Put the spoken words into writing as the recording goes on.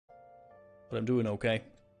but I'm doing okay.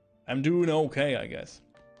 I'm doing okay, I guess.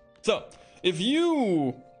 So, if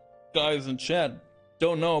you guys in chat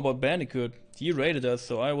don't know about Bandicoot, he rated us,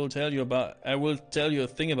 so I will tell you a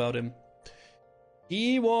thing about him.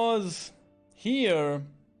 He was here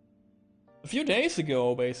a few days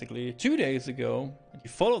ago, basically 2 days ago. He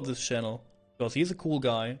followed this channel because he's a cool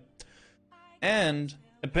guy, and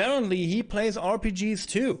apparently he plays RPGs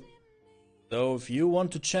too. So if you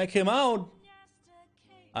want to check him out,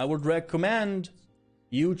 I would recommend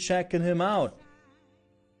you checking him out.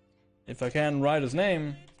 If I can write his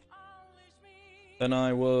name, then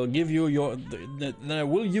I will give you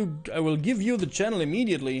I will give you the channel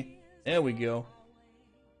immediately. There we go.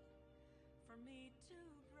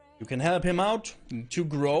 You can help him out to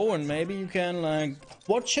grow, and maybe you can like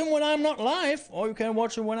watch him when I'm not live, or you can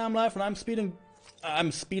watch him when I'm live and I'm speaking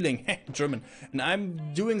German, and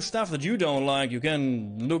I'm doing stuff that you don't like. You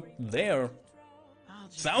can look there.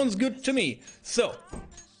 Sounds good to me. So,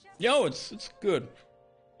 yo, it's good.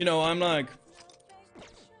 You know, I'm like,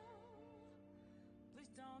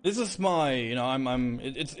 this is my, you know,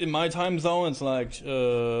 it's in my time zone. It's like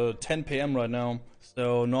 10 p.m. right now.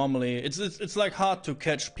 So normally, it's like hard to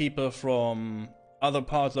catch people from other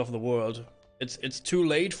parts of the world. It's too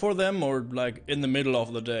late for them, or like in the middle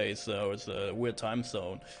of the day. So it's a weird time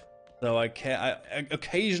zone. So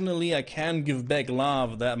occasionally I can give back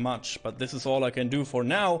love that much, but this is all I can do for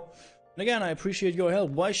now. And again, I appreciate your help.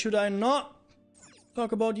 Why should I not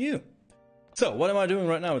talk about you? So what am I doing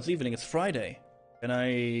right now? It's evening. It's Friday. Can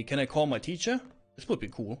I call my teacher? This would be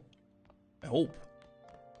cool. I hope.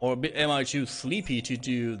 Or am I too sleepy to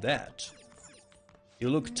do that? You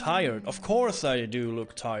look tired. Of course I do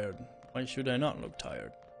look tired. Why should I not look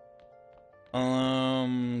tired?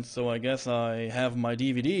 So I guess I have my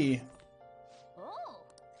DVD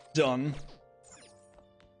done.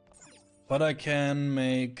 But I can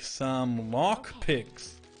make some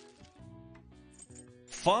lockpicks.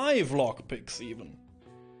 5 lockpicks even.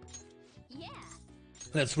 Yeah.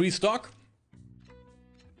 Let's restock.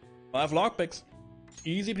 5 lockpicks.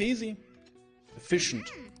 Easy peasy.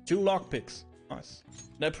 Efficient. 2 lockpicks. Nice.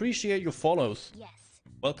 And I appreciate your follows. Yes.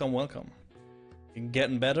 Welcome, welcome. You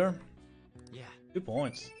getting better? Yeah. 2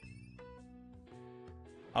 points.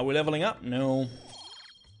 Are we leveling up? No.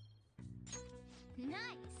 Nice.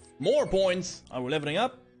 More points. Are we leveling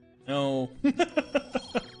up? No.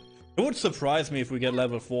 It would surprise me if we get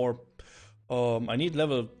level 4. I need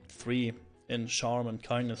level 3 in charm and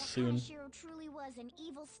kindness soon. Shiro truly was an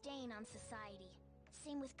evil stain on society.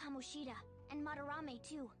 Same with Kamoshida and Madarame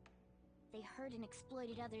too. They hurt and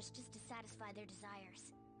exploited others just to satisfy their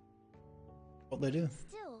desires. What they do?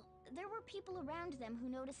 Still, there were people around them who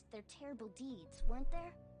noticed their terrible deeds, weren't there?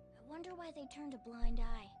 I wonder why they turned a blind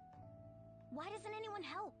eye. Why doesn't anyone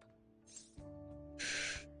help?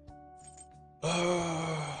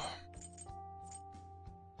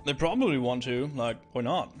 They probably want to, like, why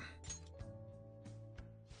not?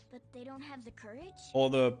 But they don't have the courage? Or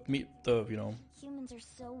you know, humans are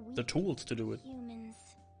so weak. The tools to do it. Humans.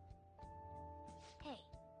 Hey,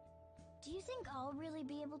 do you think I'll really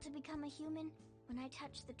be able to become a human when I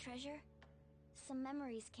touch the treasure? Some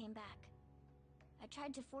memories came back. I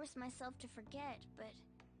tried to force myself to forget, but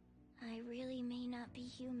I really may not be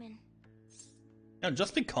human. Yeah,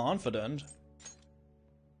 just be confident.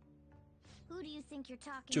 Who do you think you're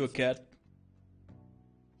talking to? A cat.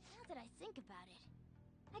 Now that I think about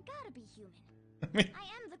it, I gotta be human. I mean, I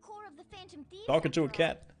am the core of the Phantom Thieves. Talking to a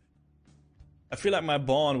cat. I feel like my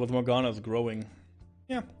bond with Morgana is growing.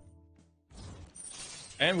 Yeah.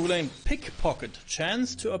 And we're in Pickpocket.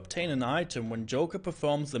 Chance to obtain an item when Joker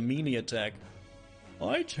performs a melee attack.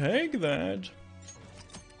 I take that.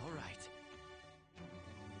 Alright.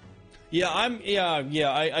 Yeah,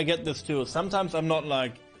 I get this too. Sometimes I'm not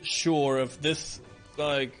like sure if this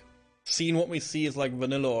like scene what we see is like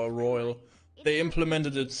vanilla or royal. They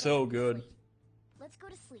implemented it so good. Let's go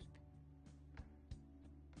to sleep.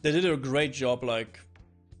 They did a great job like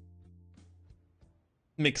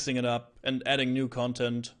mixing it up and adding new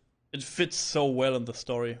content. It fits so well in the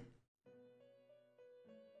story.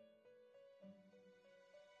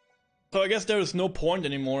 So I guess there is no point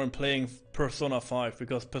anymore in playing Persona 5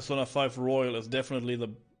 because Persona 5 Royal is definitely the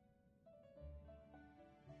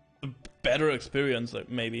better experience, like,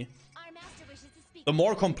 maybe. The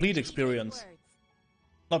more complete experience.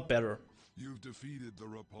 Not better. You've defeated the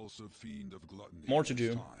repulsive fiend of gluttony. More to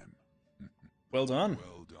do. Well done.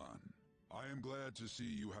 Well done. I am glad to see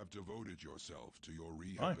you have devoted yourself to your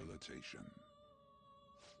rehabilitation.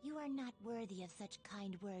 You are not worthy of such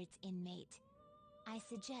kind words, inmate. I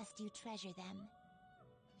suggest you treasure them.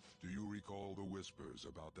 Do you recall the whispers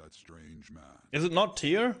about that strange man? Is it not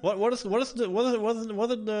tier? What is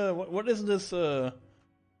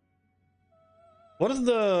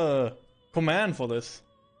the command for this?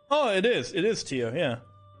 Oh, it is tier, yeah.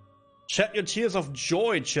 Chat your tears of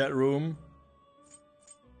joy, chat room.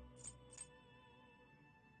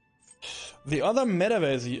 The other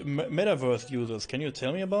metaverse users, can you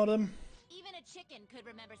tell me about them? Even a chicken could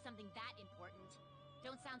remember something that important.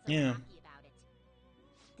 Don't sound so Yeah. happy about it.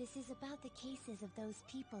 This is about the cases of those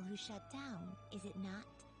people who shut down, is it not?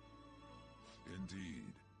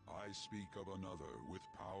 Indeed. I speak of another with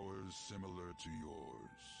powers similar to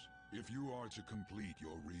yours. If you are to complete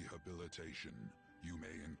your rehabilitation, you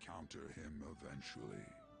may encounter him eventually.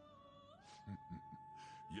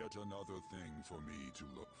 Yet another thing for me to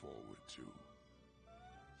look forward to.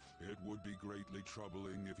 It would be greatly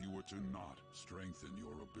troubling if you were to not strengthen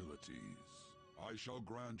your abilities. I shall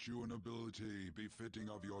grant you an ability befitting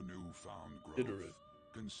of your newfound growth.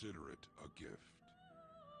 Consider it a gift.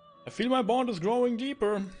 I feel my bond is growing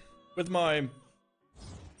deeper with my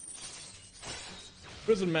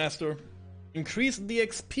prison master. Increase the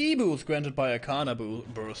XP boost granted by Arcana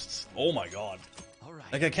bursts. Oh my god. All right.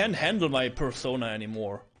 Like, I can't handle my persona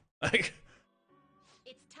anymore. Like,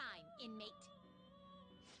 It's time, inmate.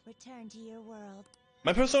 Return to your world.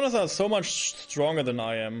 my personas are so much stronger than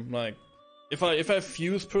I am. Like, if I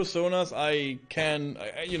fuse personas, I can,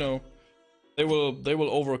 you know, they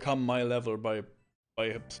will overcome my level by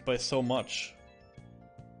so much.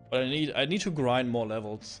 But I need to grind more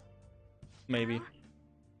levels. Maybe.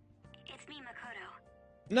 It's me, Makoto.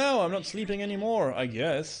 No, I'm not sleeping anymore, I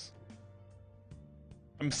guess.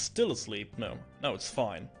 I'm still asleep. No, it's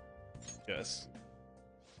fine. Yes.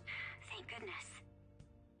 Thank goodness.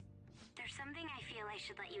 There's something I feel I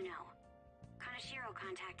should let you know. Kanashiro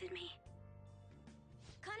contacted me.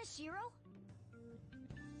 Kanashiro?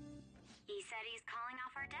 He said he's calling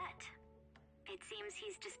off our debt. It seems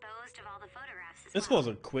he's disposed of all the photographs as This well. was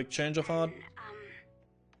a quick change of heart.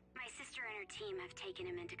 My sister and her team have taken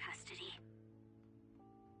him into custody.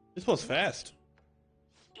 This was fast.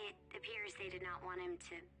 It appears they did not want him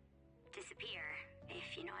to disappear,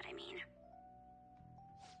 if you know what I mean.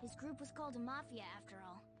 His group was called a mafia after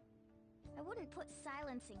all. I wouldn't put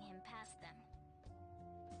silencing him past them.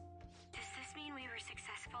 Does this mean we were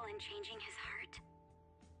successful in changing his heart?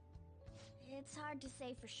 It's hard to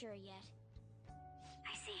say for sure yet.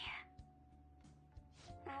 I see.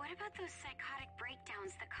 What about those psychotic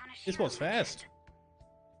breakdowns that Kanashiro This was fast.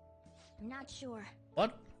 I'm not sure,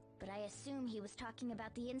 What? but I assume he was talking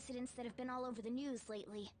about the incidents that have been all over the news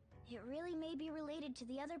lately. It really may be related to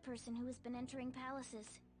the other person who has been entering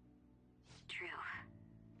palaces. True.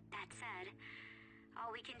 That said,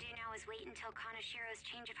 all we can do now is wait until Kanashiro's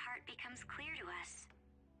change of heart becomes clear to us.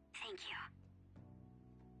 Thank you.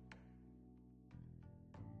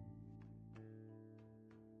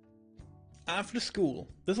 After school.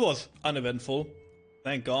 This was uneventful.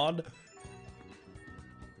 Thank God.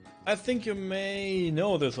 I think you may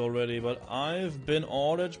know this already, but I've been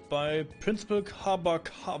ordered by Principal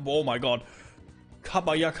oh my god.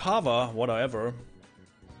 Kobayakawa, whatever.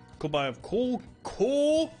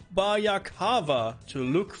 Kobayakawa to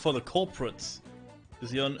look for the culprits.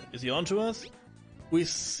 Is he on to us? We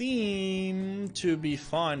seem to be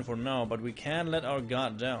fine for now, but we can't let our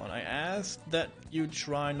guard down. I asked that you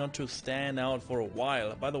try not to stand out for a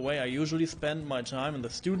while. By the way, I usually spend my time in the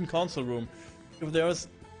student council room. If there's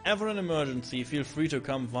ever an emergency, feel free to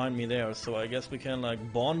come find me there. So I guess we can,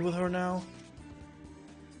 like, bond with her now?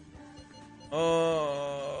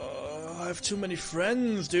 I have too many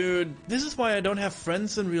friends, dude. This is why I don't have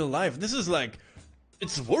friends in real life. This is like,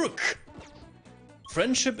 it's work.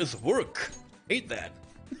 Friendship is work. Hate that.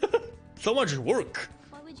 So much work.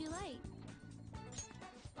 What would you like?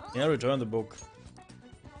 Yeah, return the book.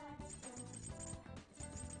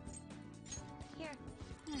 Here.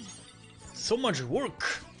 So much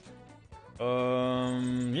work.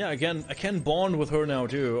 Yeah, again, I can bond with her now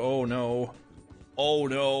too. Oh no. Oh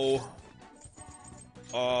no.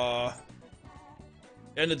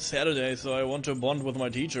 And it's Saturday, so I want to bond with my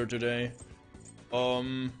teacher today.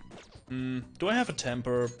 Do I have a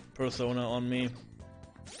temper persona on me?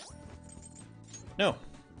 No.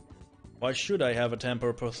 Why should I have a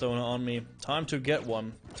temper persona on me? Time to get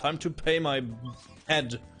one. Time to pay my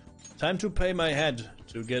head. Time to pay my head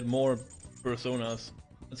to get more personas.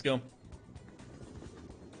 Let's go.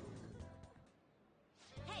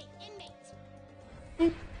 Hey,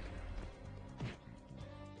 inmate!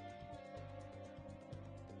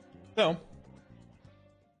 So.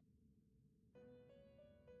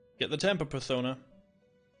 Get the temper persona.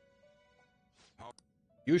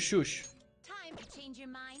 You shush. Time to change your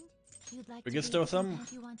mind. You'd like We to can store some.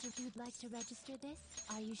 you'd like to register this?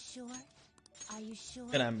 Are you sure? Are you sure?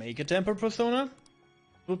 Can I make a temper persona?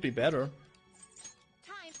 Would be better.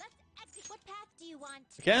 Time. Let's exit. What path do you want?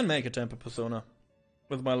 I can make a temper persona.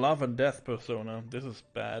 With my love and death persona. This is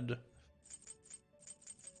bad.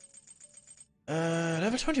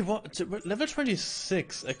 Level 21 to level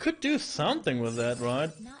 26. I could do something with that, right?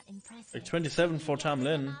 Not impressive. Like 27 for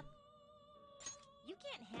Tamlin. You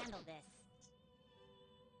can't handle this.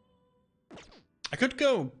 I could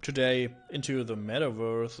go today into the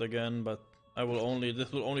metaverse again, but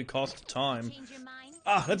this will only cost time. Change your mind?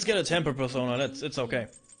 Ah, let's get a temper persona. It's okay.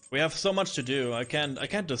 We have so much to do. I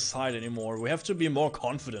can't decide anymore. We have to be more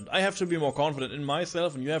confident. I have to be more confident in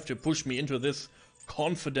myself, and you have to push me into this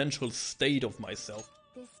confidential state of myself.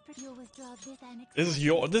 This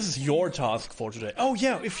is your task for today. Oh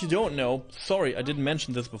yeah, if you don't know, sorry, I didn't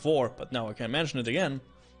mention this before, but now I can mention it again.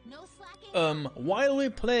 No slacking. While we're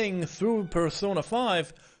playing through Persona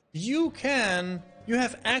 5, you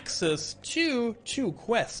have access to 2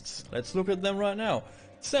 quests. Let's look at them right now.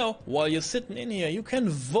 So, while you're sitting in here, you can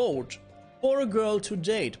vote for a girl to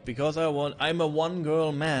date, because I'm a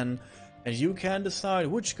one-girl man, and you can decide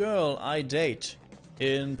which girl I date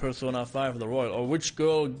in Persona 5 The Royal, or which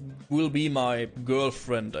girl will be my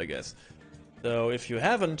girlfriend, I guess. So, if you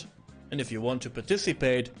haven't, and if you want to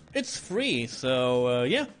participate, it's free, so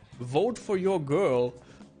yeah, vote for your girl.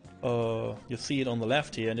 You see it on the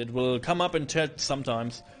left here, and it will come up in chat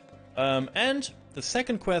sometimes. And the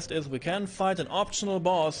second quest is we can fight an optional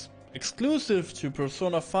boss exclusive to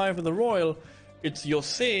Persona 5 The Royal. It's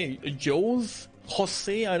Jose,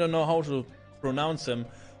 I don't know how to pronounce him,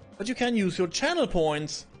 but you can use your channel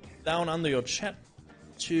points down under your chat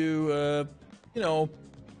to,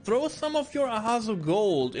 throw some of your Ahazu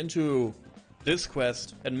gold into this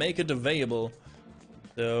quest and make it available.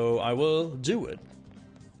 So I will do it.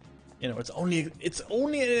 It's only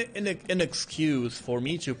an excuse for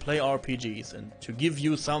me to play RPGs and to give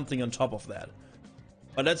you something on top of that.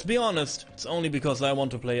 But let's be honest, it's only because I want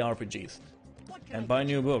to play RPGs. Can't buy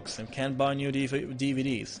new books and can't buy new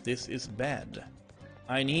DVDs. This is bad.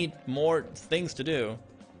 I need more things to do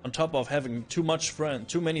on top of having too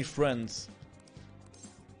many friends.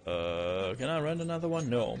 Can I rent another one?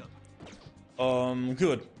 No.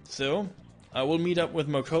 Good. So I will meet up with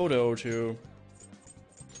Makoto to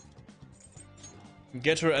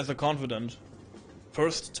get her as a confidant.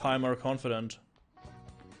 First timer confidant.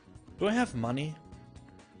 Do I have money?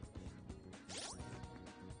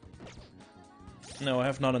 No, I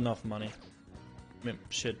have not enough money.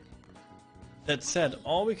 Shit. That said,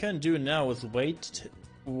 all we can do now is wait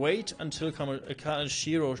until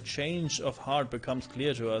Kanashiro's change of heart becomes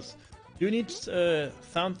clear to us. You need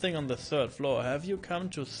something on the 3rd floor. Have you come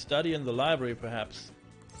to study in the library, perhaps?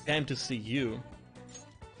 Came to see you.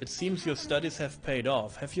 It seems your studies have paid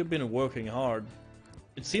off. Have you been working hard?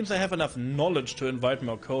 It seems I have enough knowledge to invite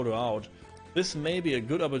Makoto out. This may be a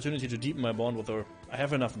good opportunity to deepen my bond with her. I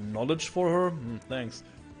have enough knowledge for her? Thanks.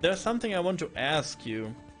 There's something I want to ask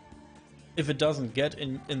you. If it doesn't get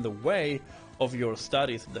in the way of your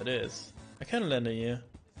studies, that is. I can lend a year.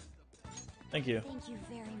 Thank you. Thank you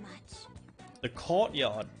very much. The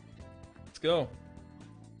courtyard. Let's go.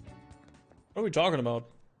 What are we talking about?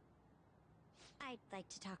 I'd like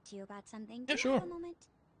to talk to you about something. Yeah, Do you sure. have a moment?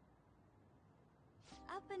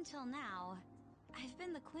 Up until now, I've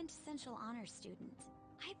been the quintessential honor student.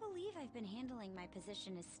 I believe I've been handling my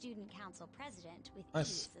position as student council president with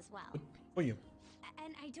Nice. ease as well. Good for you.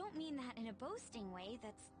 And I don't mean that in a boasting way,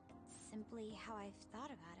 that's simply how I've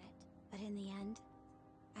thought about it. But in the end,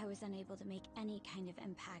 I was unable to make any kind of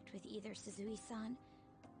impact with either Suzui-san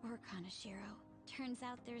or Kanashiro. Turns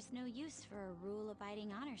out there's no use for a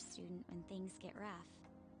rule-abiding honor student when things get rough.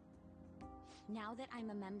 Now that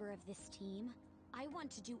I'm a member of this team, I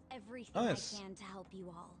want to do everything Nice. I can to help you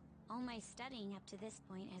all. All my studying up to this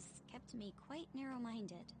point has kept me quite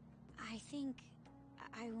narrow-minded. I think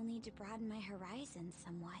I will need to broaden my horizons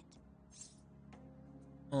somewhat.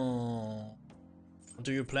 Oh, what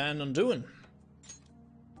do you plan on doing?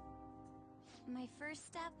 My first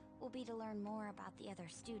step will be to learn more about the other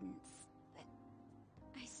students, but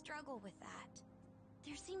I struggle with that.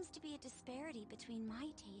 There seems to be a disparity between my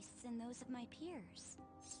tastes and those of my peers.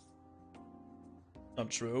 Not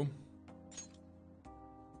true.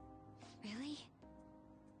 Really?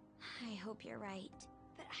 I hope you're right.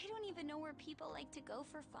 But I don't even know where people like to go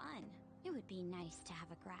for fun. It would be nice to have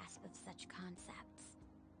a grasp of such concepts.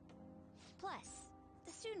 Plus,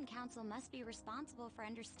 the student council must be responsible for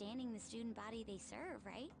understanding the student body they serve,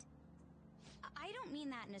 right? I don't mean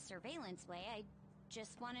that in a surveillance way, I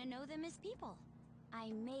just want to know them as people. I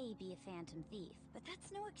may be a phantom thief, but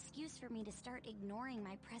that's no excuse for me to start ignoring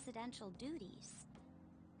my presidential duties.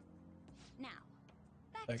 Now,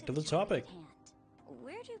 back to the topic. at hand.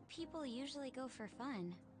 Where do people usually go for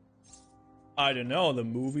fun? I don't know, the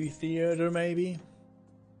movie theater maybe?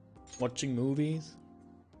 Watching movies?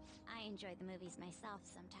 I enjoy the movies myself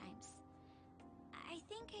sometimes. I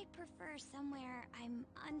think I'd prefer somewhere I'm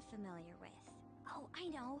unfamiliar with. Oh, I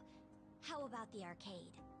know. How about the arcade?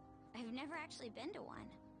 I've never actually been to one.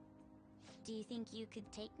 Do you think you could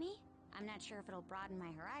take me? I'm not sure if it'll broaden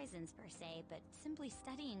my horizons per se, but simply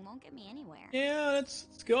studying won't get me anywhere. Yeah, let's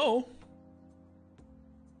go.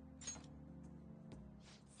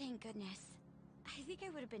 Thank goodness. I think I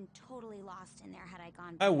would have been totally lost in there had I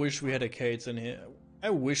gone. I wish we had arcades in here. I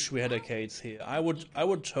wish we had arcades here. I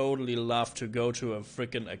would totally love to go to a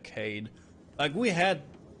freaking arcade. Like we had,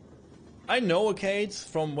 I know arcades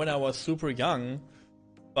from when I was super young,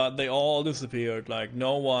 but they all disappeared. Like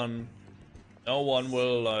no one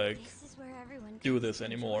will like do this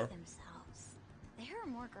anymore. There are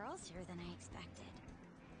more girls here than I expected.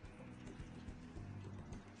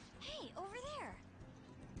 Hey, over there!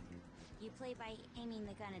 You play by aiming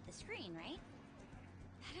the gun at the screen, right?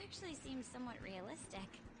 That actually seems somewhat realistic.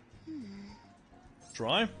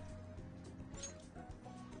 Try.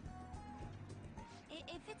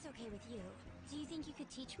 If it's okay with you, do you think you could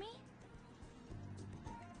teach me?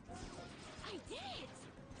 I did it!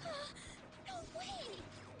 No way!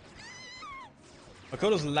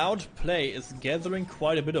 Makoto's loud play is gathering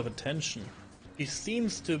quite a bit of attention. He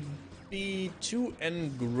seems to be too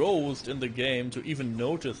engrossed in the game to even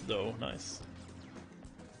notice though. Nice.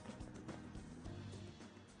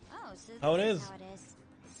 Oh, so How it this is. how it is.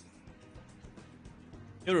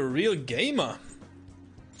 You're a real gamer.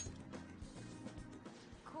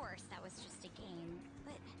 Of course, that was just a game,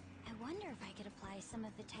 but I wonder if I could apply some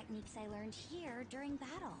of the techniques I learned here during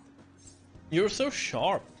battle. You're so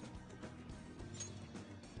sharp.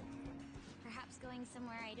 Perhaps going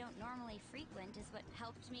somewhere I don't normally frequent is what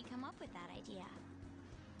helped me come up with that idea.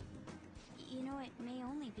 You know, it may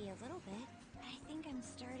only be a little bit, but I think I'm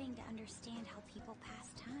starting to understand how people pass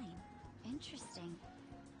time. Interesting.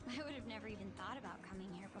 I would have never even thought about coming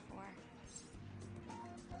here before.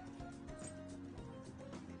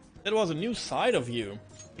 That was a new side of you.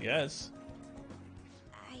 Yes.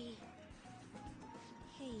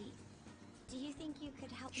 Hey, do you think you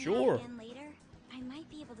could help me Sure. out again later? I might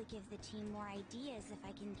be able to give the team more ideas if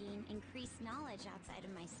I can gain increased knowledge outside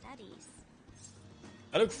of my studies.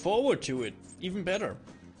 I look forward to it. Even better.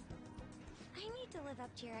 I need to live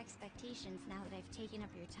up to your expectations now that I've taken up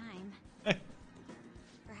your time. Eh.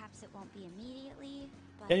 Perhaps it won't be immediately,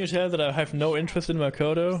 but... Can you tell that I have no interest in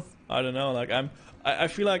Makoto? I don't know, like I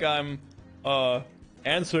feel like I'm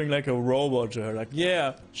answering like a robot to her, like,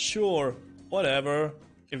 yeah, sure, whatever.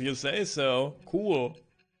 If you say so, cool.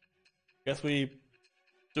 Guess we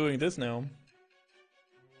doing this now.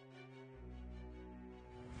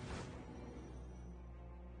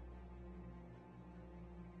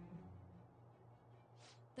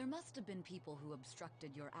 There must have been people who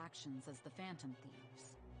obstructed your actions as the Phantom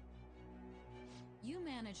Thieves. You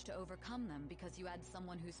managed to overcome them because you had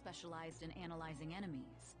someone who specialized in analyzing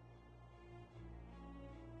enemies.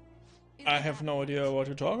 I have no idea what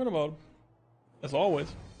you're talking about. As always.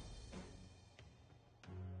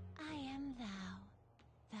 I am thou.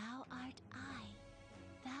 Thou art I.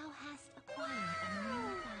 Thou hast acquired a new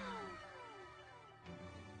vow.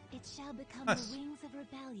 It shall become Nice. the wings of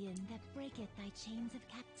rebellion that breaketh thy chains of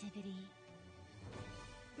captivity.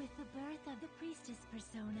 With the birth of the priestess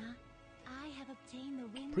persona, I have obtained the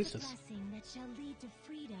wings Priestess. of blessing that shall lead to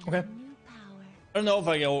freedom Okay. and new power. I don't know if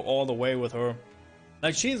I go all the way with her.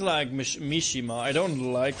 Like, she's like Mishima. I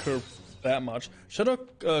don't like her that much. Shadow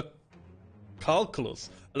Calculus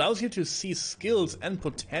allows you to see skills and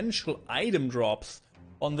potential item drops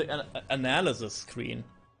on the analysis screen.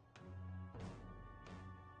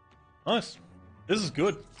 Nice. This is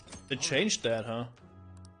good. They changed that, huh?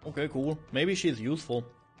 Okay, cool. Maybe she's useful.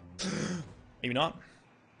 Maybe not.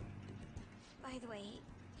 By the way,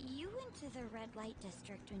 you went to the red light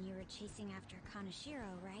district when you were chasing after Kaneshiro,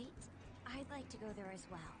 right? I'd like to go there as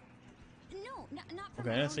well. No, not for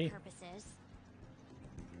Okay, my I own see. purposes.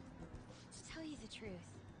 To tell you the truth,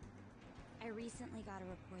 I recently got a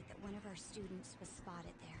report that one of our students was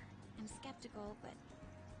spotted there. I'm skeptical, but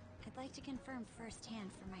I'd like to confirm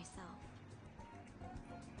firsthand for myself.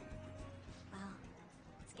 Well,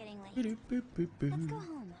 it's getting late. Let's go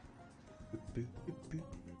home.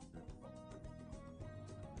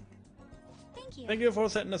 Thank you. Thank you for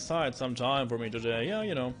setting aside some time for me today. Yeah,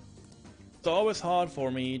 you know. It's always hard for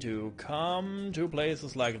me to come to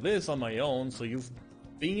places like this on my own, so you've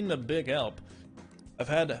been a big help. I've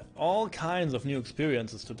had all kinds of new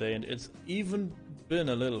experiences today, and it's even been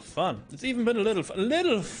a little fun. It's even been a little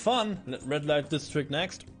fun. Red light district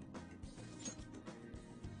next.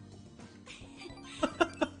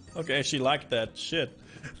 Okay, she liked that shit.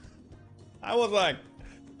 I was like,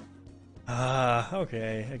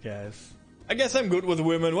 okay, I guess I'm good with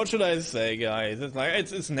women. What should I say, guys? It's like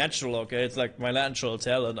it's natural, okay? It's like my natural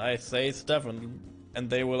talent. I say stuff and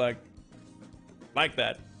they were like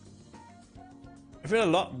that. I feel a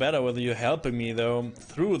lot better with you helping me though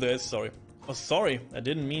through this. Sorry. Oh, sorry. I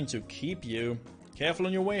didn't mean to keep you. Careful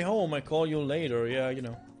on your way home. I call you later. Yeah, you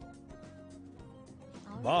know.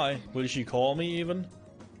 Bye. Will she call me even?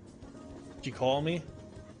 Did she call me?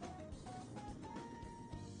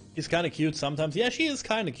 She's kind of cute sometimes. Yeah, she is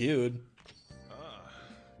kind of cute. Ah,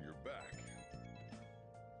 you're back.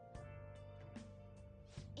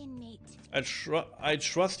 Inmate. I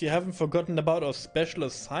trust you haven't forgotten about our special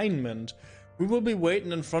assignment. We will be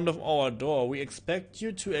waiting in front of our door. We expect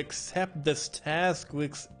you to accept this task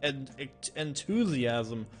with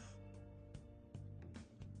enthusiasm.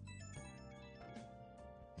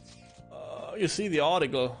 You see the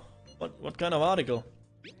article. What kind of article?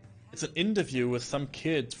 It's an interview with some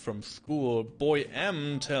kid from school. Boy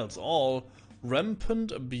M tells all.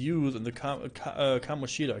 Rampant abuse in the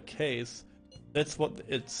Kamoshida case. That's what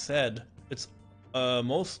it said. It's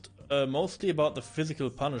mostly about the physical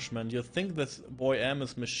punishment. You think this boy M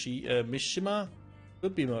is Mishima?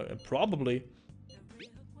 Could be, probably.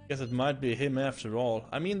 Guess it might be him after all.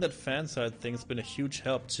 I mean, that fanside thing's been a huge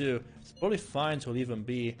help too. It's probably fine to leave him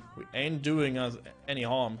be. We ain't doing us any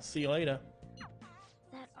harm. See you later.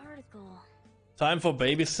 That article. Time for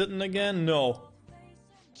babysitting again? No.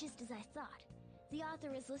 Just as I thought. The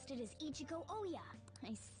author is listed as Ichigo Oya. I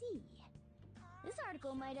see. This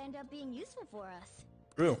article might end up being useful for us.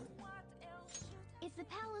 True. If the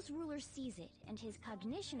palace ruler sees it and his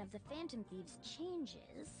cognition of the Phantom Thieves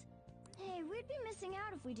changes... Hey, we'd be missing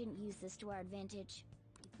out if we didn't use this to our advantage.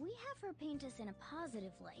 If we have her paint us in a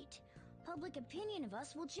positive light, public opinion of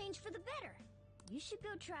us will change for the better. You should go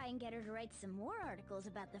try and get her to write some more articles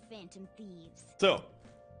about the Phantom Thieves. So,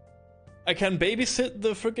 I can babysit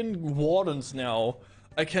the freaking wardens now.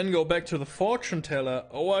 I can go back to the fortune teller,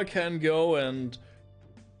 or I can go and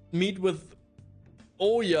meet with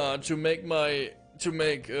Oya to make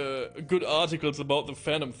good articles about the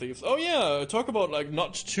Phantom Thieves. Oh yeah, talk about like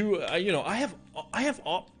not too. You know, I have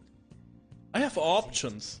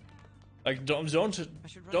options. Like don't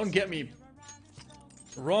get me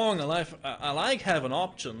wrong. I like having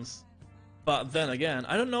options, but then again,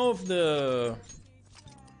 I don't know if the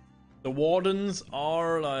wardens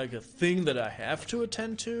are like a thing that I have to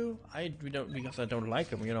attend to. Because I don't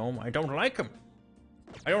like them. You know, I don't like them.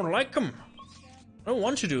 I don't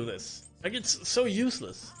want to do this. Like, it's so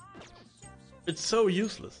useless. It's so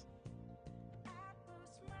useless.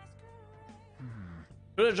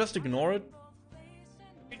 Should I just ignore it?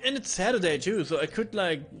 And it's Saturday too, so I could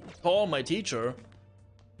like call my teacher.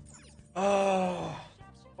 Oh,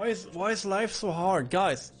 why is life so hard,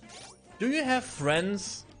 guys? Do you have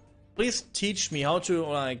friends? Please teach me how to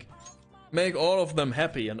like make all of them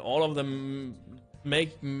happy and all of them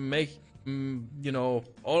make you know,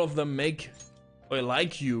 all of them make or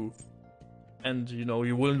like you. And, you know,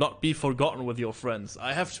 you will not be forgotten with your friends.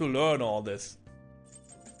 I have to learn all this.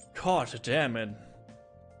 God damn it.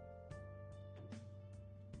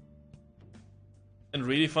 And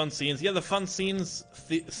really fun scenes. Yeah, the fun scenes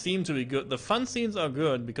seem to be good. The fun scenes are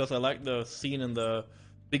good because I like the scene in the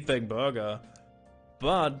Big Bang Burger.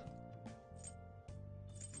 But...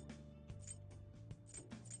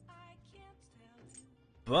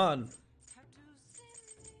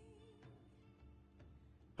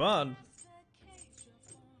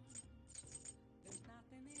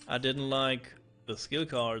 I didn't like the skill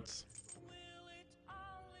cards.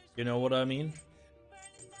 You know what I mean?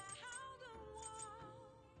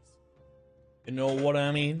 You know what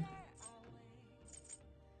I mean?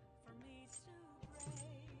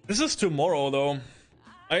 This is tomorrow though.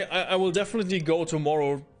 I will definitely go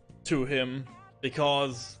tomorrow to him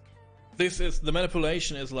because this is the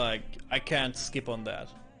manipulation is like I can't skip on that.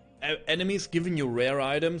 Enemies giving you rare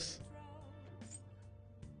items.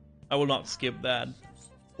 I will not skip that.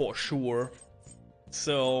 For sure.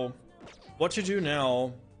 So, what to do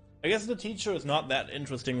now? I guess the teacher is not that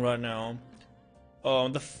interesting right now.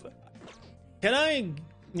 Can I,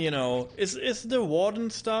 you know, is the warden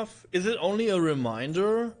stuff? Is it only a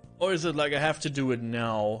reminder, or is it like I have to do it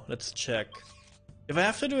now? Let's check. If I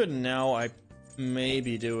have to do it now, I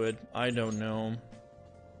maybe do it. I don't know.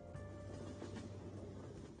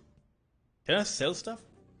 Can I sell stuff?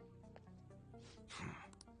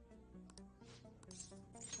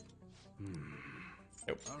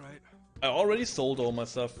 Nope. All right. I already sold all my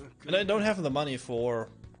stuff, and I don't have the money for.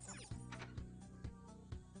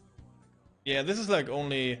 Yeah, this is like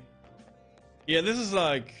only. Yeah, this is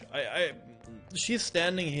like she's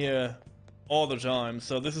standing here all the time,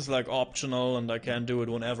 so this is like optional, and I can do it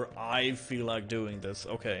whenever I feel like doing this.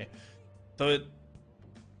 Okay, so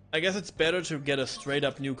I guess it's better to get a straight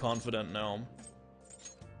up new confidant now.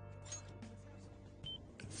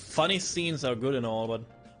 Funny scenes are good and all,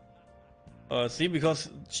 but see, because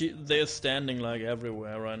they're standing like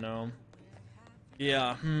everywhere right now.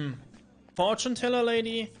 Yeah, fortune teller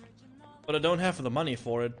lady, but I don't have the money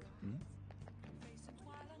for it.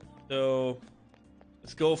 So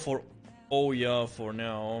let's go for Oya for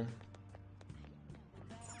now.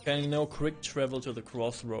 Can you now quick travel to the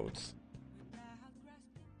crossroads?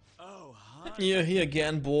 Oh, huh? You're here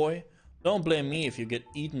again, boy. Don't blame me if you get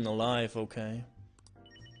eaten alive, okay?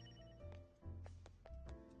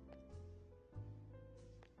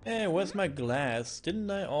 Hey, where's my glass? Didn't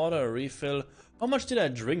I order a refill? How much did I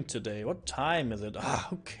drink today? What time is it? Ah,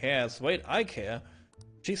 who cares? Wait, I care.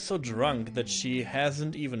 She's so drunk that she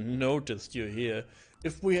hasn't even noticed you're here.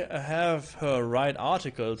 If we have her write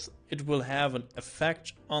articles, it will have an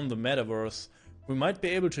effect on the metaverse. We might be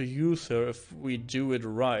able to use her if we do it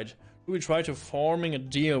right. Do we try to forming a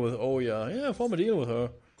deal with Oya? Yeah, form a deal with her.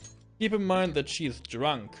 Keep in mind that she's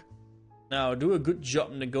drunk. Now, do a good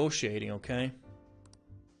job negotiating, okay?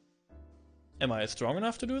 Am I strong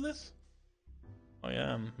enough to do this? Oh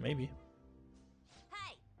yeah, maybe.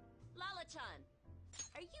 Hey, Lala-chan,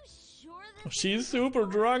 are you sure that She's super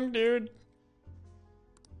drunk, dude.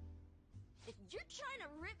 if you're trying to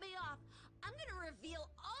rip me off, I'm gonna reveal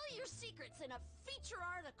all your secrets in a feature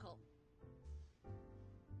article.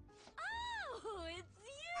 Oh, it's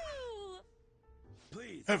you!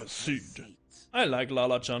 Please. Have a seat. I like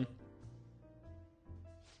Lala-chan.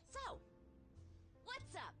 So,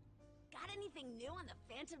 what's up? Got anything new on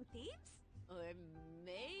the Phantom Thieves? Or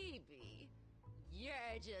maybe you're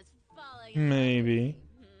just falling in love Maybe.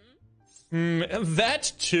 with me,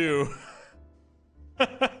 That too.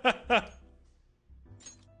 That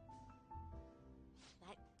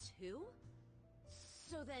too?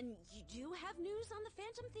 So then you do have news on the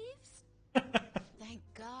Phantom Thieves? Thank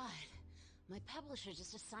God. My publisher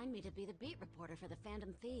just assigned me to be the beat reporter for the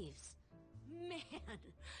Phantom Thieves. Man,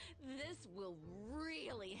 this will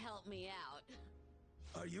really help me out.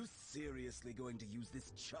 Are you seriously going to use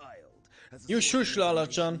this child as a You source of shush,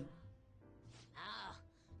 Lala-chan. information? Ah,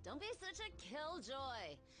 don't be such a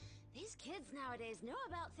killjoy. These kids nowadays know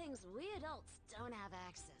about things we adults don't have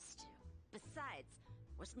access to. Besides,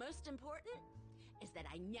 what's most important is that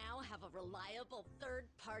I now have a reliable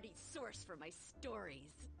third-party source for my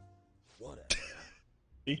stories. Whatever.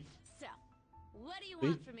 So, what do you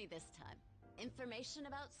want from me this time? Information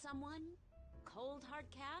about someone? Cold hard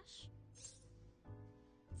cash?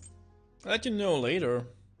 I'll let you know later.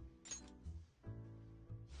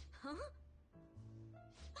 Huh?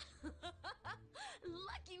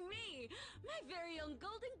 Lucky me! My very own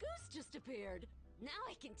golden goose just appeared. Now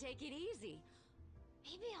I can take it easy.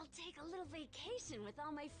 Maybe I'll take a little vacation with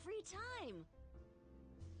all my free time.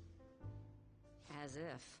 As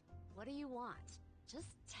if. What do you want?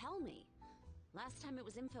 Just tell me. Last time it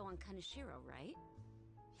was info on Kaneshiro, right?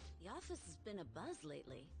 The office has been a buzz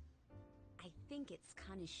lately. I think it's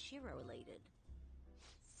Kaneshiro-related.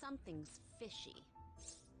 Something's fishy.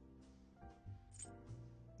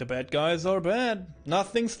 The bad guys are bad.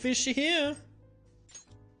 Nothing's fishy here.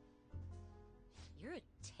 You're a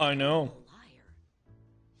I know. terrible liar.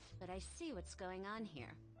 But I see what's going on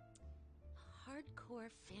here. Hardcore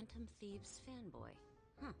Phantom Thieves fanboy.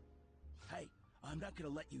 Huh. Hey, I'm not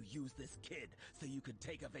gonna let you use this kid so you could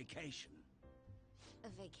take a vacation. A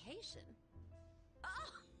vacation?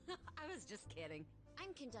 Oh, I was just kidding.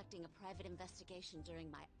 I'm conducting a private investigation during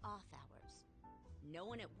my off hours. No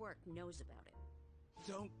one at work knows about it.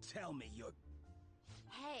 Don't tell me you're...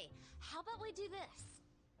 Hey, how about we do this?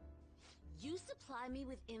 You supply me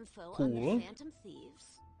with info on Cool. the Phantom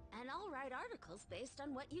Thieves, and I'll write articles based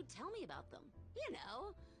on what you tell me about them. You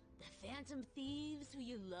know, the Phantom Thieves who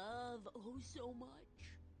you love oh so much.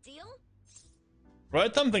 Deal?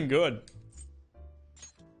 Write something good.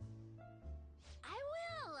 I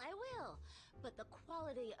will. But the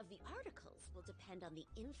quality of the articles will depend on the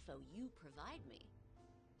info you provide me.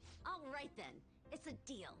 All right then, it's a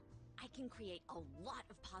deal. I can create a lot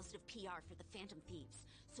of positive PR for the Phantom Thieves,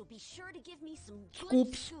 so be sure to give me some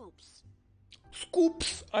good Scoops. scoops.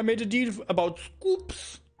 Scoops. I made a deal about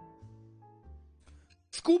scoops.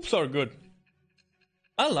 Scoops are good.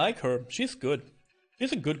 I like her. She's good.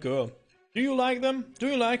 She's a good girl. Do you like them? Do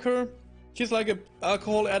you like her? She's like an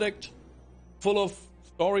alcohol addict, full of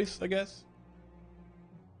stories, I guess.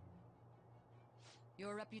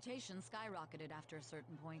 Your reputation skyrocketed after a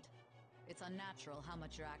certain point. It's unnatural how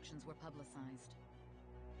much your actions were publicized.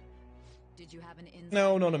 Did you have an insider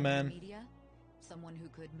No, not a in the man. media? Someone who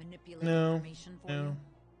could manipulate No, information for no. you?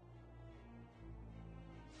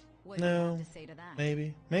 What do you No, have to say to that?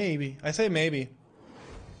 maybe, maybe. I say maybe.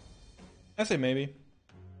 I say maybe.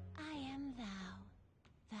 I am thou.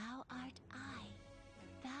 Thou art I.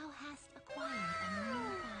 Thou hast acquired a new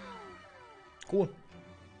vow. Cool.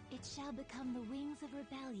 It shall become the wings of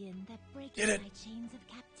rebellion that break Get thy it. chains of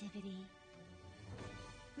captivity.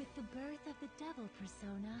 With the birth of the devil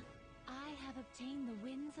persona, I have obtained the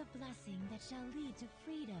winds of blessing that shall lead to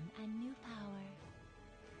freedom and new power.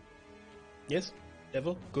 Yes.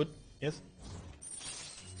 Devil. Good. Yes.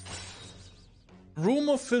 Room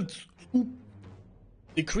of filth.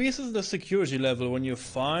 Decreases the security level when you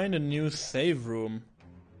find a new save room.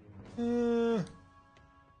 You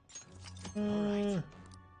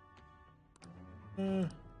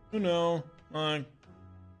know, like.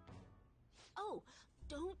 Oh,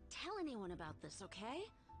 don't tell anyone about this, okay?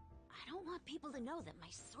 I don't want people to know that my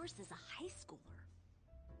source is a high schooler.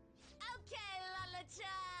 Okay,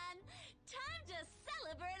 Lala-chan! Time to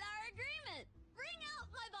celebrate our agreement! Bring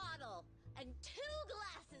out my bottle! And 2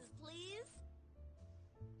 glasses, please!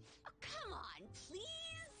 Oh, come on,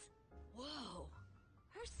 please! Whoa!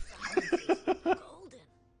 Her silence is golden.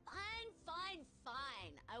 Fine, fine,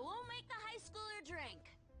 fine. I won't make the high schooler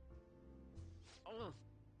drink. Oh,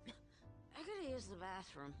 I gotta use the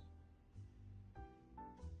bathroom.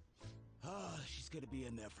 Ah, she's gonna be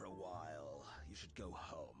in there for a while. You should go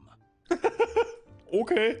home.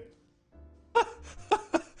 Okay.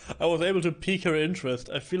 I was able to pique her interest.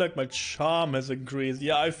 I feel like my charm has increased.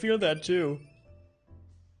 Yeah, I feel that too.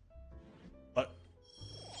 But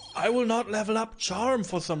I will not level up charm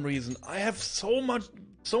for some reason. I have so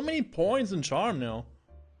many points in charm now.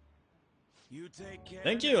 You take care.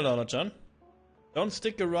 Thank you, Lana-chan. Don't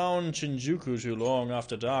stick around Shinjuku too long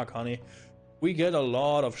after dark, honey. We get a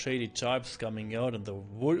lot of shady types coming out of the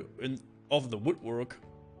woodwork.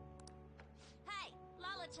 Hey,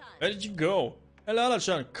 Lala-chan! Where did you go? Hey,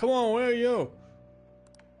 Lana-chan, come on, where are you?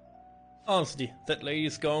 Honestly, that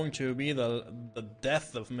lady's going to be the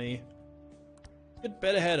death of me. You'd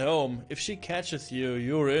better head home. If she catches you,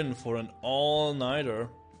 you're in for an all-nighter.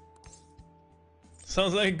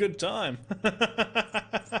 Sounds like a good time.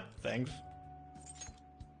 Thanks.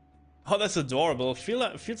 Oh, that's adorable.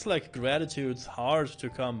 Feels like gratitude's hard to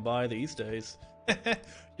come by these days.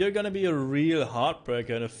 You're gonna be a real heartbreaker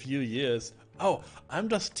in a few years. Oh, I'm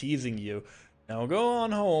just teasing you. Now go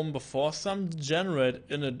on home before some degenerate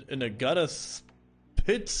in a gutter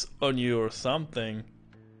spits on you or something.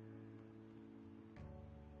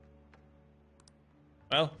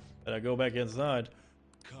 Well, better go back inside.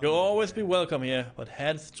 You'll always be welcome here, but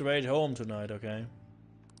head straight home tonight, okay?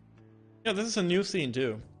 Yeah, this is a new scene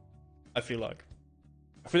too. I feel like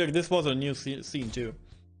this was a new scene too.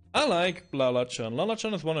 I like Lala-chan.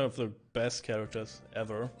 Lala-chan is one of the best characters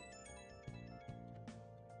ever.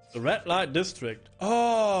 The Red Light District.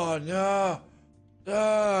 Oh no!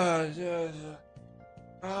 Oh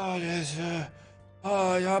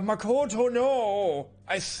yeah, Makoto, no!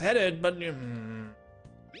 I said it, but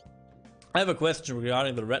I have a question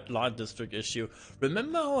regarding the Red Light District issue.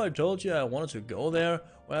 Remember how I told you I wanted to go there?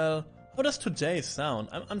 Well, how does today sound?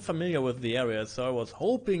 I'm unfamiliar with the area, so I was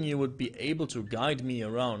hoping you would be able to guide me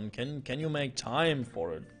around. Can you make time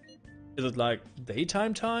for it? Is it like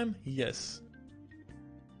daytime time? Yes.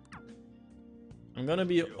 I'm gonna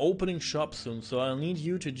be opening shop soon, so I'll need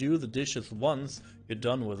you to do the dishes once you're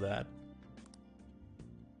done with that.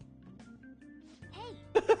 Hey!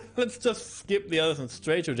 Let's just skip the others and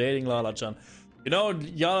straight to dating Lala-chan. You know,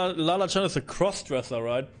 Lala-chan is a cross-dresser,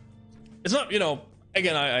 right? It's not, you know,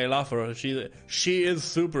 again, I love her. She is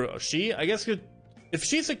super. I guess if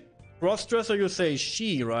she's a cross-dresser, you say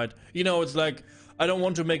she, right? You know, it's like, I don't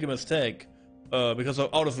want to make a mistake. Because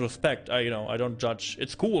out of respect, I don't judge.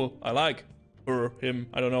 It's cool. I like her, him,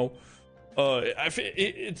 I don't know.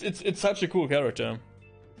 It's such a cool character.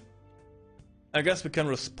 I guess we can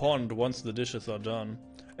respond once the dishes are done.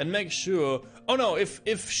 And make sure... Oh no,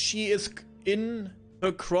 if she is in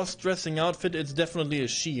her cross-dressing outfit, it's definitely a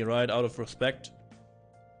she, right? Out of respect.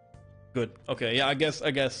 Good. Okay, yeah, I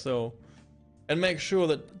guess so. And make sure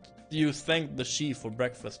that you thank the she for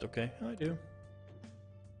breakfast, okay? I do.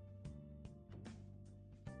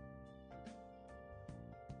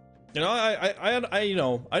 You know, you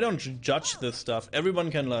know, I don't judge this stuff. Everyone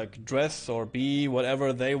can like dress or be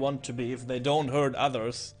whatever they want to be if they don't hurt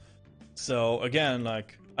others. So again,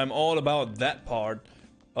 like I'm all about that part.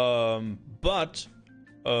 But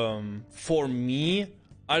for me,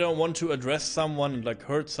 I don't want to address someone and like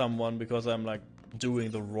hurt someone because I'm like doing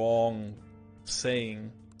the wrong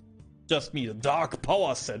saying. Just me, the dark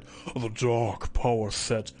power set. The dark power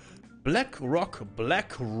set. Black rock,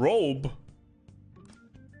 black robe.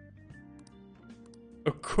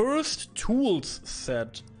 A cursed tools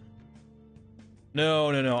set. No,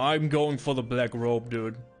 I'm going for the black robe,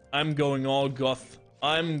 dude. I'm going all goth.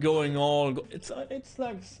 I'm going all it's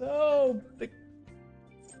like so big.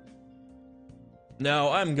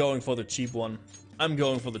 No, I'm going for the cheap one. I'm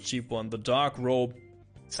going for the cheap one. The dark robe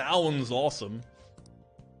sounds awesome.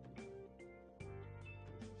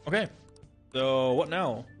 Okay. So what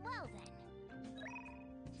now? Well then.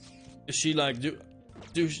 Is she like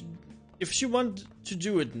if she wants to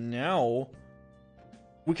do it now,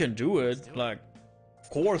 we can do it. Like, of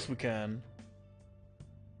course we can.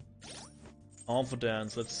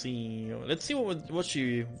 Confidence. Let's see what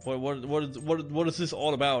is this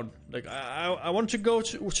all about? Like, I want to go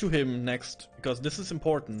to him next because this is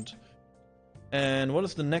important. And what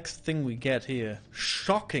is the next thing we get here?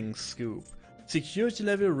 Shocking scoop. Security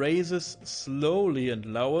level raises slowly and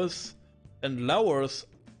lowers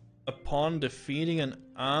upon defeating an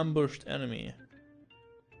ambushed enemy.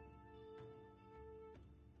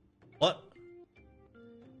 What?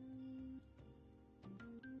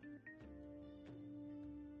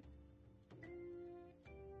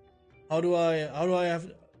 How do I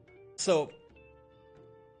have so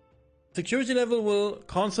security level will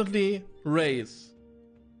constantly raise.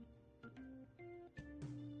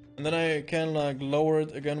 And then I can like lower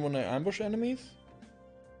it again when I ambush enemies?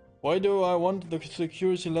 Why do I want the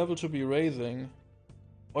security level to be raising?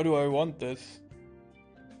 Why do I want this?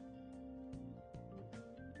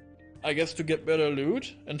 I guess to get better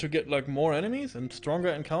loot and to get like more enemies and stronger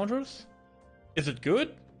encounters? Is it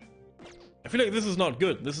good? I feel like this is not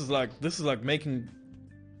good. This is like making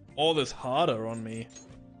all this harder on me.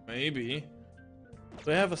 Maybe.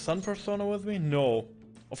 Do I have a sun persona with me? No.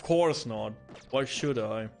 Of course not. Why should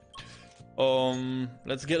I?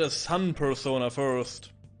 Let's get a sun persona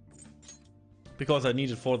first. Because I need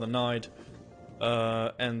it for the night.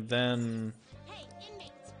 And then... Hey,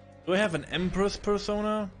 inmate. Do I have an empress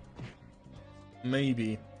persona?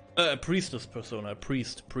 Maybe. A priestess persona.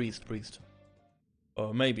 Priest.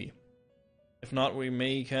 Maybe. If not, we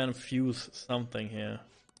may can fuse something here.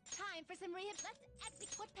 Time for some rehab.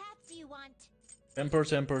 What path do you want?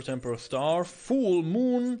 Temper, star, full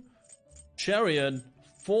moon, chariot,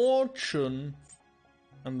 fortune,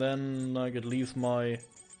 and then like it leaves my.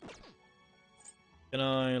 Can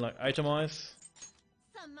I like itemize?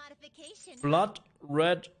 Some modification. Blood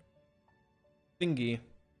red thingy.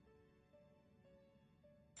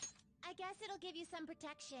 I guess it'll give you some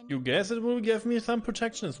protection. You guess it will give me some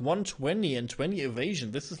protection? It's 120 and 20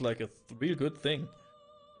 evasion. This is like a real good thing.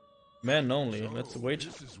 Man only. Let's wait.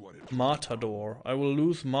 Matador. I will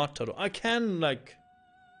lose Matador. I can like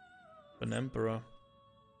an emperor.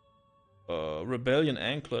 Rebellion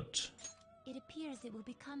anklet. It appears it will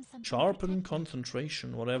become something Sharpen protective.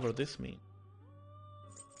 concentration. Whatever this means.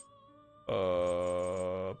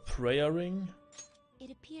 Prayer ring.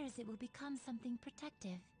 It appears it will become something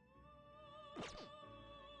protective.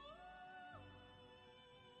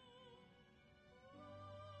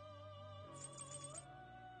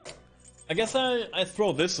 I guess I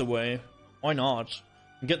throw this away. Why not?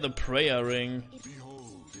 Get the prayer ring.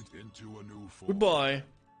 Behold it into a new form. Goodbye.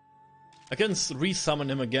 I can resummon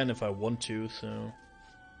him again if I want to, so.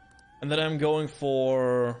 And then I'm going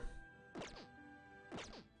for.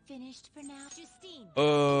 Finished for now, Justine.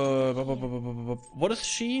 What is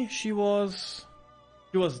she? She was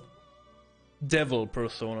devil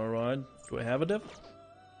persona, right? Do I have a devil?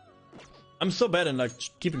 I'm so bad in like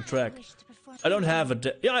keeping track. I don't have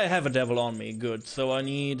a yeah, I have a devil on me. Good. So I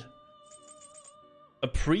need a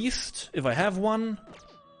priest if I have one,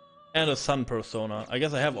 and a sun persona. I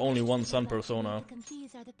guess I have only one sun persona.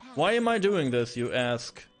 Why am I doing this, you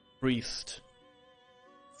ask? Priest.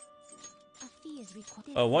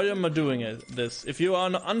 Why am I doing this? If you are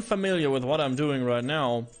unfamiliar with what I'm doing right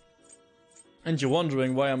now, and you're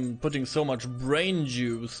wondering why I'm putting so much brain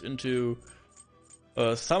juice into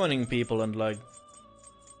summoning people and like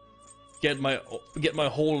get my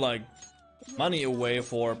whole like money away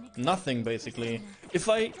for nothing basically. If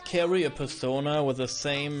I carry a persona with the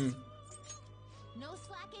same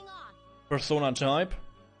persona type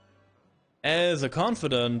as a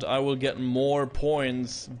confidant, I will get more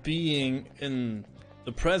points being in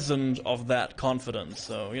the present of that confidence.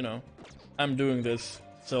 So, you know, I'm doing this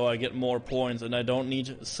so I get more points and I don't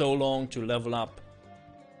need so long to level up.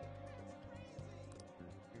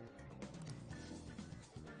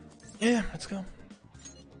 Yeah, let's go.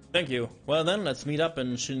 Thank you. Well then, let's meet up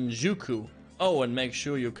in Shinjuku. Oh, and make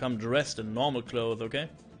sure you come dressed in normal clothes, okay?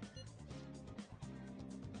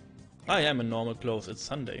 I am in normal clothes, it's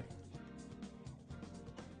Sunday.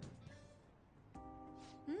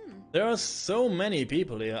 There are so many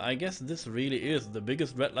people here. I guess this really is the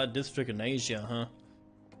biggest red light district in Asia, huh?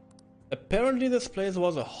 Apparently this place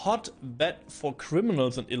was a hotbed for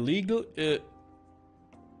criminals and illegal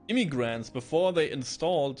immigrants before they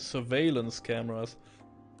installed surveillance cameras.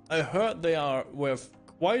 I heard were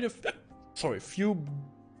quite a few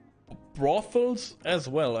brothels as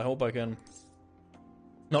well. I hope I can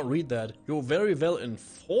not read that. You're very well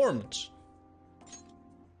informed.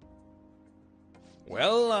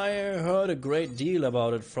 Well, I heard a great deal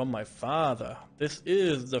about it from my father. This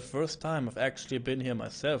is the first time I've actually been here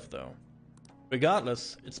myself, though.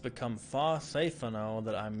 Regardless, it's become far safer now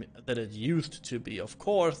that it used to be. Of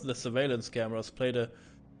course, the surveillance cameras played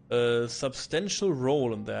a substantial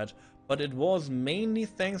role in that, but it was mainly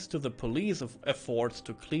thanks to the police efforts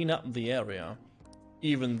to clean up the area.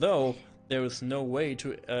 Even though there is no way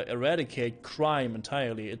to eradicate crime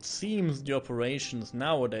entirely, it seems the operations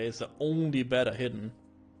nowadays are only better hidden.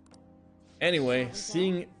 Anyway,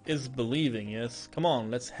 seeing is believing, yes. Come on,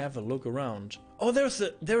 let's have a look around. Oh, there's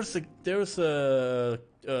a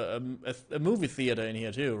movie theater in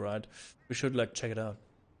here too, right? We should like check it out.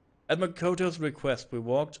 At Makoto's request, we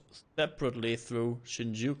walked separately through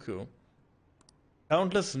Shinjuku.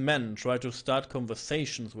 Countless men tried to start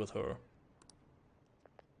conversations with her.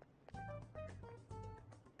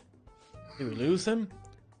 Did we lose him?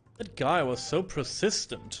 That guy was so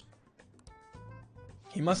persistent.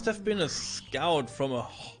 He must have been a scout from a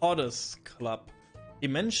hottest club. He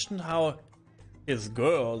mentioned how his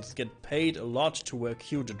girls get paid a lot to wear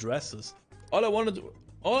cute dresses. All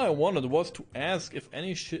I wanted was to ask if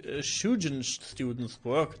any Shujin students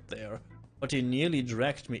worked there, but he nearly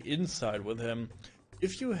dragged me inside with him.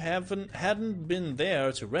 If you hadn't been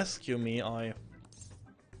there to rescue me, I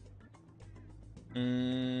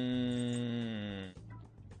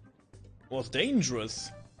was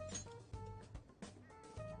dangerous.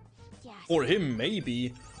 Yes. For him,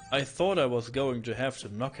 maybe. I thought I was going to have to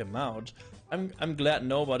knock him out. I'm glad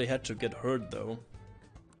nobody had to get hurt, though.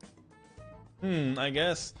 I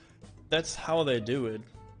guess that's how they do it.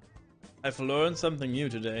 I've learned something new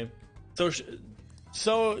today.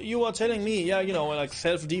 So you are telling me, yeah, you know, like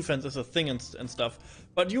self-defense is a thing and stuff.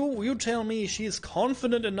 But you tell me she's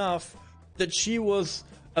confident enough that she was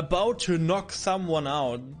about to knock someone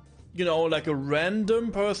out. You know, like a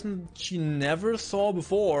random person she never saw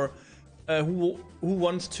before, who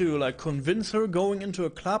wants to like convince her going into a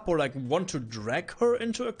club or like want to drag her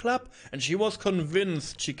into a club, and she was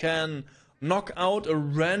convinced she can knock out a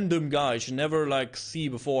random guy she never like see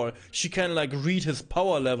before. She can like read his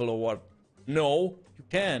power level or what? No, you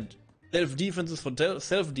can't. Self-defense is for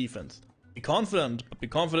self-defense. Be confident, but be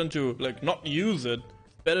confident to like not use it.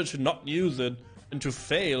 Better to not use it than to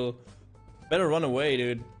fail. Better run away,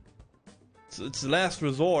 dude. It's the last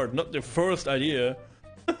resort, not the first idea.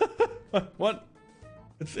 What?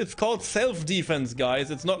 It's called self-defense,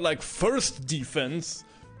 guys. It's not like first defense.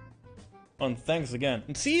 And thanks again.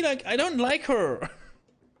 And see, like, I don't like her.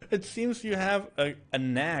 It seems you have a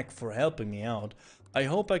knack for helping me out. I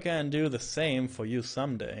hope I can do the same for you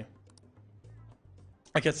someday.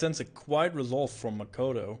 I can sense a quiet resolve from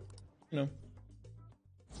Makoto. You know.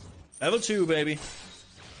 Level 2, baby.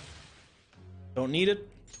 Don't need it.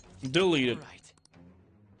 Delete it.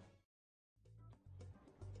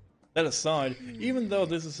 That aside, even though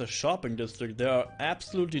this is a shopping district, there are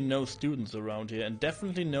absolutely no students around here, and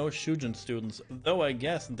definitely no Shujin students, though I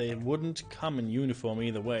guess they wouldn't come in uniform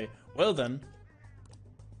either way. Well then.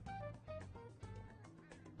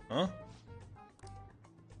 Huh?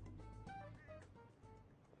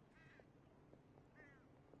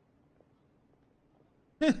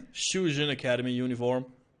 Shujin Academy uniform.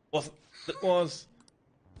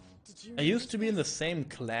 I used to be in the same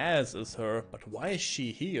class as her, but why is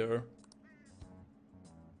she here?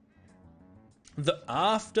 The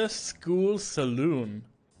after school saloon.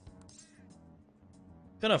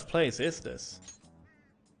 What kind of place is this?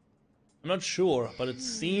 I'm not sure, but it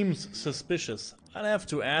seems suspicious. I'd have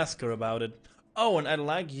to ask her about it. Oh, and I'd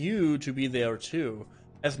like you to be there too,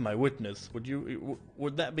 as my witness.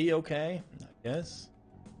 Would that be okay? I guess.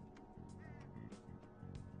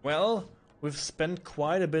 Well, we've spent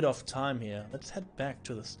quite a bit of time here. Let's head back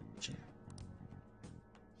to the station.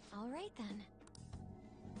 All right then.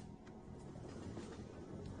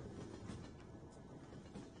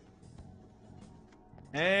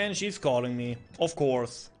 And she's calling me, of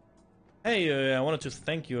course. Hey, I wanted to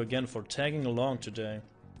thank you again for tagging along today.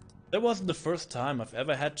 That wasn't the first time I've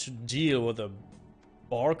ever had to deal with a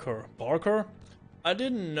barker. Barker? I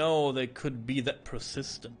didn't know they could be that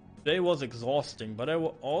persistent. Today was exhausting, but I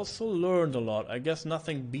also learned a lot. I guess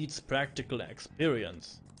nothing beats practical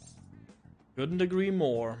experience. Couldn't agree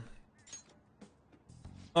more.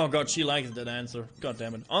 Oh god, she likes that answer. God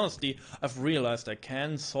damn it. Honestly, I've realized I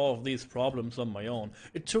can solve these problems on my own.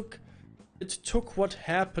 It took what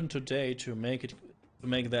happened today to make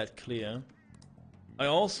that clear. I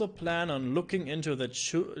also plan on looking into that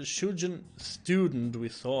Shujin student we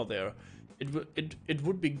saw there. It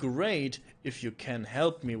would be great if you can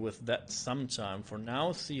help me with that sometime. For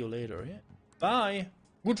now, see you later. Yeah. Bye.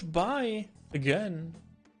 Goodbye again.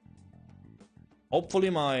 Hopefully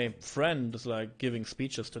my friend is like giving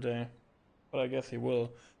speeches today, but I guess he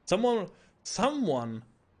will. Someone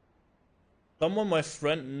my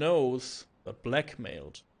friend knows got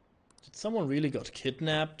blackmailed. Did someone really got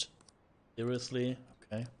kidnapped? Seriously?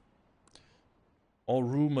 Okay. All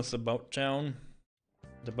rumors about town.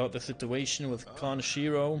 About the situation with Clan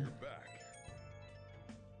Shiro.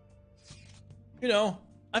 You know,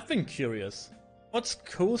 I've been curious. What's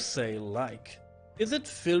Kosei like? Is it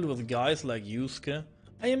filled with guys like Yusuke?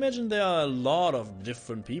 I imagine there are a lot of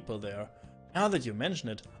different people there. Now that you mention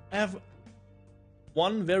it, I have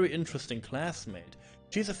one very interesting classmate.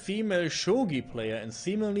 She's a female shogi player and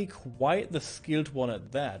seemingly quite the skilled one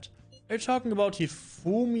at that. Are you talking about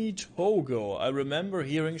Hifumi Togo? I remember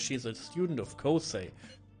hearing she's a student of Kosei.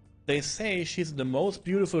 They say she's the most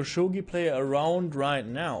beautiful shogi player around right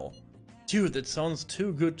now. Dude, that sounds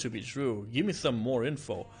too good to be true. Give me some more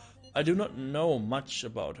info. I do not know much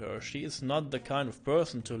about her. She is not the kind of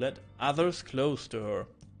person to let others close to her.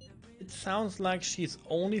 It sounds like she's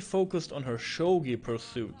only focused on her shogi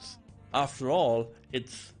pursuits. After all,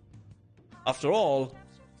 it's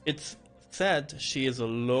said she is a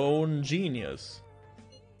lone genius.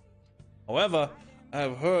 However, I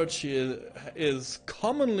have heard she is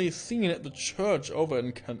commonly seen at the church over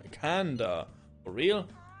in Kanda. For real?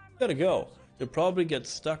 Gotta go. You'll probably get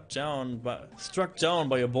struck down by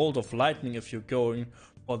a bolt of lightning if you're going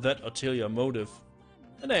for that ulterior motive.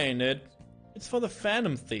 That ain't it. It's for the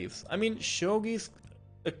Phantom Thieves. I mean, shogi's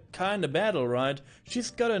a kinda battle, right?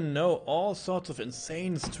 She's gotta know all sorts of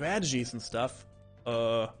insane strategies and stuff.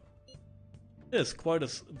 It is quite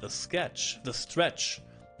the stretch.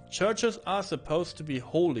 Churches are supposed to be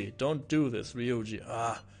holy. Don't do this, Ryuji.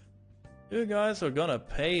 You guys are gonna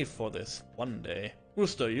pay for this one day.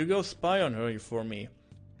 Ustra, you go spy on her for me.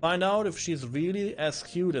 Find out if she's really as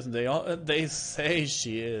cute as they say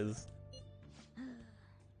she is.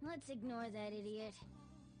 Let's ignore that idiot.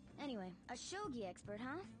 Anyway, a shogi expert,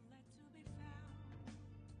 huh?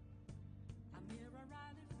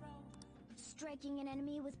 Striking an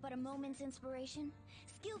enemy with but a moment's inspiration?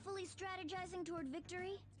 Skillfully strategizing toward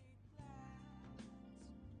victory?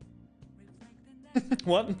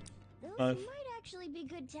 What? Those might actually be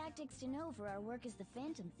good tactics to know for our work as the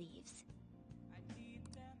Phantom Thieves.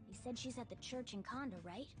 You said she's at the church in Kanda,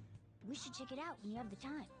 right? We should check it out when you have the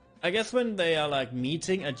time. I guess when they are like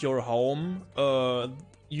meeting at your home,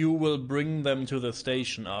 you will bring them to the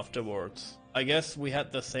station afterwards. I guess we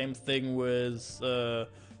had the same thing with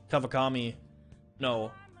Kawakami.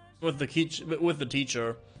 No, with the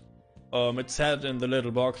teacher. It said in the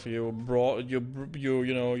little box you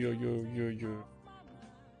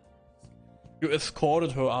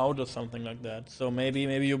escorted her out or something like that. So maybe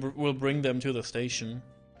you will bring them to the station.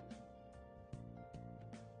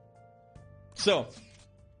 So,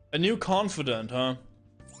 a new confidant, huh?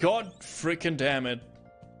 God freaking damn it.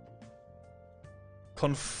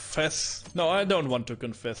 Confess. No, I don't want to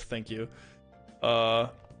confess, thank you.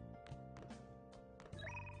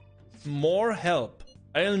 More help.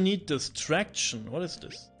 I'll need distraction. What is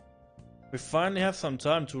this? We finally have some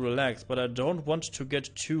time to relax, but I don't want to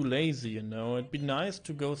get too lazy, you know. It'd be nice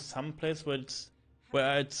to go someplace where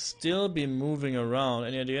I'd still be moving around.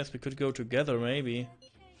 Any ideas we could go together, maybe?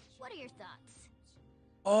 What are your thoughts?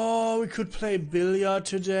 Oh, we could play billiard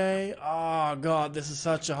today. Oh god, this is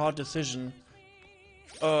such a hard decision.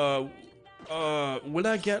 Will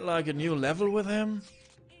I get like a new level with him?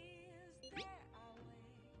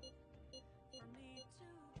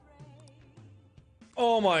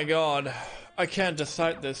 Oh my god, I can't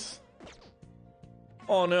decide this.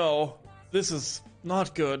 Oh no, this is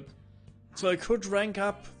not good. So I could rank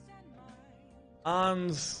up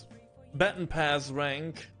An's Baton Pass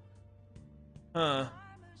rank.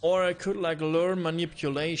 Or I could like learn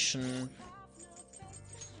manipulation.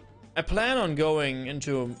 I plan on going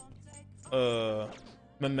into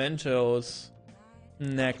Mementos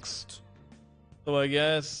next. So I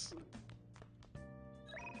guess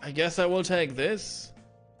I will take this.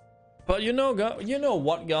 But you know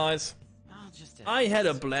what, guys? I had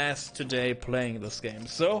a blast today playing this game.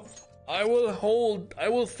 So I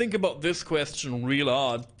will think about this question real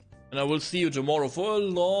hard, and I will see you tomorrow for a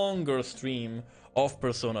longer stream of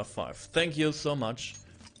Persona 5. Thank you so much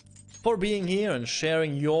for being here and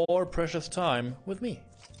sharing your precious time with me.